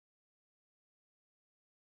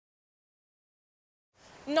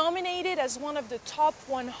Nominated as one of the top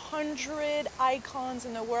 100 icons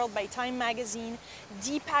in the world by Time magazine,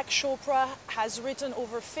 Deepak Chopra has written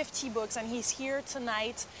over 50 books, and he's here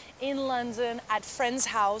tonight in London at Friend's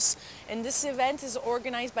House. And this event is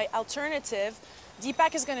organized by Alternative.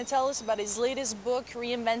 Deepak is going to tell us about his latest book,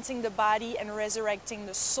 Reinventing the Body and Resurrecting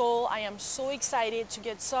the Soul. I am so excited to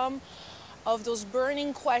get some of those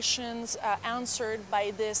burning questions answered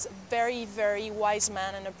by this very, very wise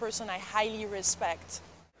man and a person I highly respect.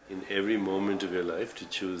 In every moment of your life to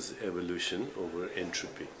choose evolution over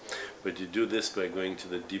entropy. But you do this by going to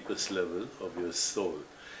the deepest level of your soul.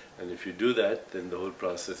 And if you do that, then the whole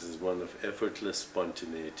process is one of effortless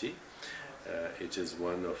spontaneity. It is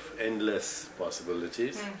one of endless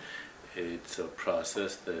possibilities. It's a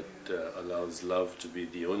process that allows love to be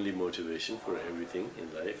the only motivation for everything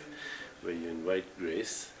in life, where you invite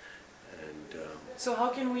grace. And so how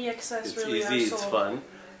can we access really our soul? It's easy, it's fun.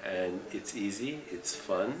 And it's easy, it's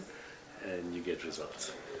fun, and you get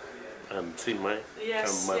results. See, my body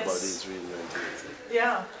is reinventing itself.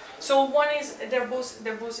 Yeah. So one is they're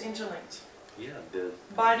both interlinked. Yeah.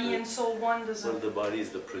 Body and soul. One doesn't. Well, the body is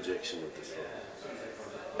the projection of the soul.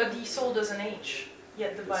 But the soul doesn't age.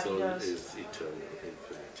 Yet the body does. The soul is eternal,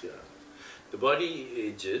 infinite. Yeah. The body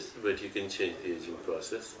ages, but you can change the aging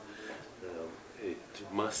process. It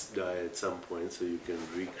must die at some point, so you can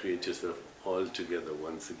recreate yourself all together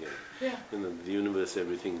once again. Yeah. In the universe,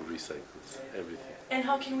 everything recycles, everything. And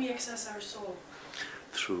how can we access our soul?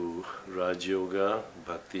 Through Raj Yoga,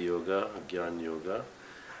 Bhakti Yoga, Gyan Yoga,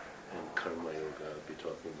 and Karma Yoga. I'll be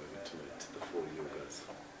talking about it tonight, the 4 yogas.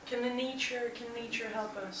 Can nature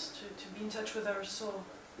help us to be in touch with our soul?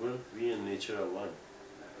 Well, we and nature are one.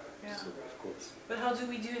 Yeah. So, of course. But how do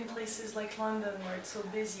we do in places like London where it's so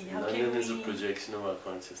busy? London is a projection of our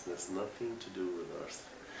consciousness, nothing to do with ours.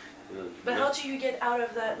 But how do you get out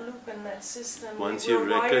of that loop and that system? Once you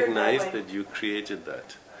recognize that you created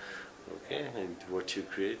that, okay, and what you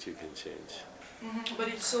create you can change. But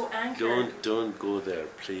it's so anchored. Don't go there,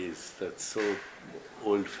 please. That's so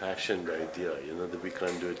old-fashioned idea. That we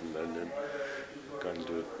can't do it in London. Can't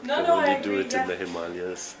do it. No, can only I agree, do it in the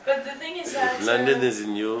Himalayas. But the thing is that if London is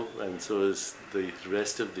in you, and so is the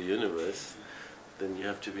rest of the universe, then you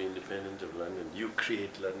have to be independent of London. You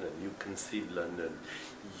create London, you conceive London,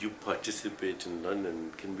 you participate in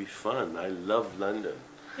London. It can be fun. I love London.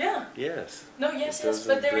 Yeah. Yes. No, yes,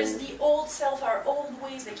 but there is the old self, our old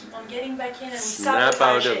ways, they keep on getting back in and we snap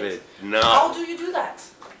sabotage out of it. Now. How do you do that?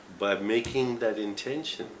 By making that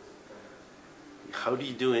intention. How do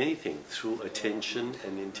you do anything? Through attention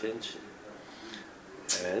and intention.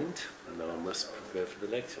 And now I must prepare for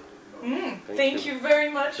the lecture. Thank you very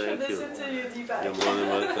much for Thank this you. interview, Deepak. You're more than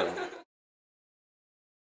welcome.